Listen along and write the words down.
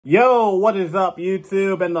Yo, what is up,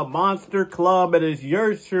 YouTube and the Monster Club? It is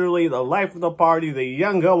yours truly, the life of the party, the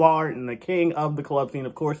young go art, and the king of the club scene.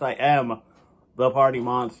 Of course, I am the Party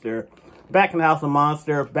Monster. Back in the House of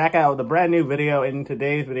Monster, back out with a brand new video. In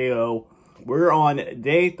today's video, we're on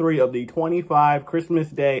day 3 of the 25 Christmas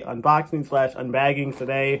Day unboxing slash unbagging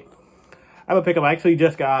today. I have a pickup I actually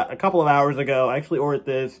just got a couple of hours ago. I actually ordered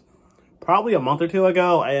this probably a month or two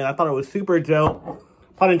ago, and I thought it was super dope.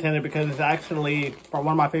 Pun intended, because it's actually from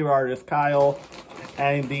one of my favorite artists, Kyle,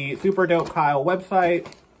 and the SuperDuperKyle website.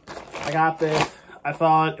 I got this. I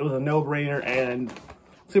thought it was a no-brainer, and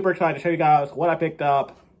super excited to show you guys what I picked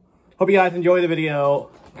up. Hope you guys enjoy the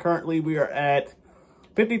video. Currently, we are at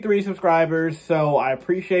 53 subscribers, so I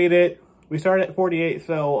appreciate it. We started at 48,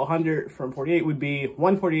 so 100 from 48 would be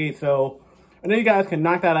 148, so I know you guys can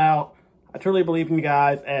knock that out. I truly believe in you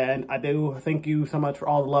guys, and I do thank you so much for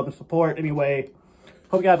all the love and support. Anyway,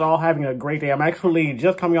 hope you guys are all having a great day. I'm actually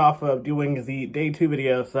just coming off of doing the day 2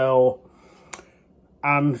 video, so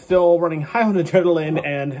I'm still running high on adrenaline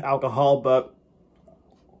and alcohol, but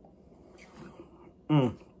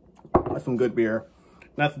that's some good beer.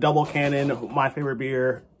 That's Double Cannon, my favorite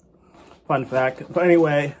beer. Fun fact. But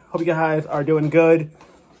anyway, hope you guys are doing good.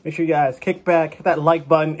 Make sure you guys kick back, hit that like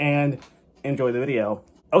button, and enjoy the video.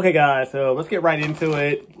 Okay, guys, so let's get right into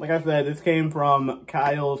it. Like I said, this came from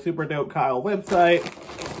Kyle's SuperDuperKyle website.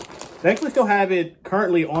 They actually still have it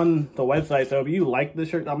currently on the website, so if you like this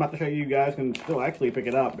shirt I'm about to show you, you guys can still actually pick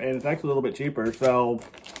it up, and it's actually a little bit cheaper, so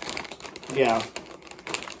yeah.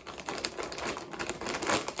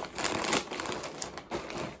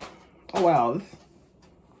 Oh wow,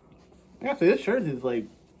 I gotta say, this shirt is like,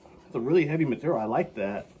 it's a really heavy material. I like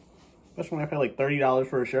that, especially when I pay like $30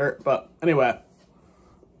 for a shirt. But anyway,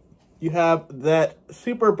 you have that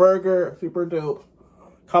super burger, super dope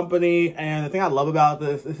company, and the thing I love about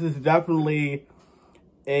this is definitely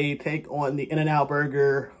a take on the In-N-Out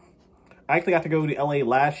burger. I actually got to go to LA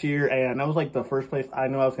last year, and that was like the first place I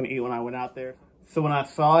knew I was going to eat when I went out there. So when I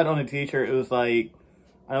saw it on a t-shirt, it was like,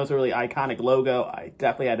 I know it's a really iconic logo. I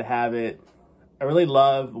definitely had to have it. I really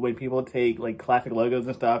love when people take like classic logos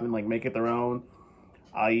and stuff and like make it their own.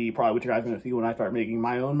 I.e. probably what you guys are going to see when I start making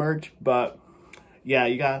my own merch. But yeah,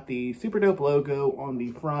 you got the super dope logo on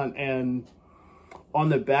the front, and on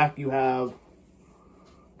the back you have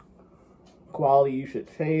quality you should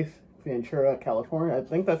taste, Ventura, California. I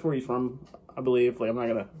think that's where he's from, I believe. Like, I'm not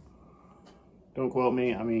gonna, don't quote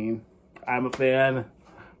me. I mean, I'm a fan.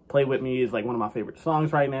 Play With Me is like one of my favorite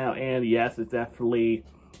songs right now, and yes, it's definitely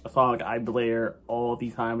a song I blare all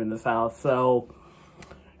the time in this house. So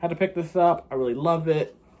had to pick this up. I really love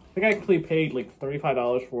it. I think I actually paid like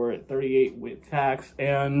 $35 for it, $38 with tax,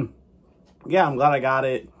 and yeah, I'm glad I got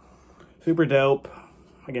it. Super dope.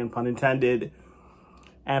 Again, pun intended.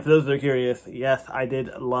 And for those that are curious, yes, I did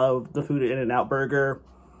love the food at In-N-Out Burger.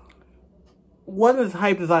 Wasn't as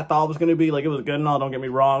hyped as I thought it was going to be. Like, it was good and all, don't get me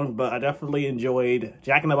wrong, but I definitely enjoyed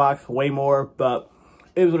Jack in the Box way more, but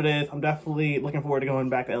it is what it is. I'm definitely looking forward to going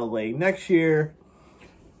back to LA next year.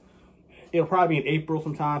 It'll probably be in April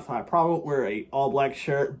sometime, so I probably won't wear a all-black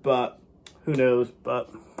shirt, but who knows. But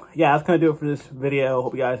yeah, that's going to do it for this video.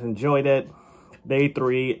 Hope you guys enjoyed it. Day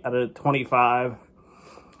 3 out of 25.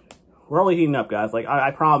 We're only heating up, guys. Like,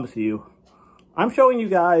 I promise you. I'm showing you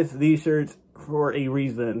guys these shirts for a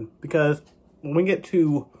reason, because when we get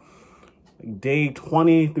to day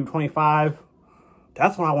 20 through 25,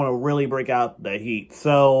 that's when I want to really break out the heat.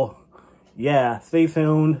 So yeah, stay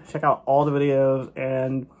tuned. Check out all the videos,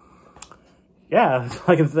 and yeah, that's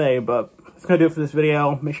all I can say. But that's going to do it for this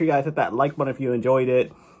video. Make sure you guys hit that like button if you enjoyed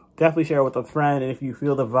it. Definitely share it with a friend, and if you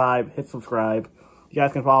feel the vibe, hit subscribe. You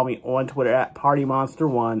guys can follow me on Twitter at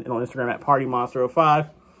PartyMonster1 and on Instagram at PartyMonster05.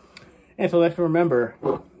 And so let's remember,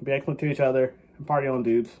 be excellent to each other and party on,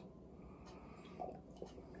 dudes.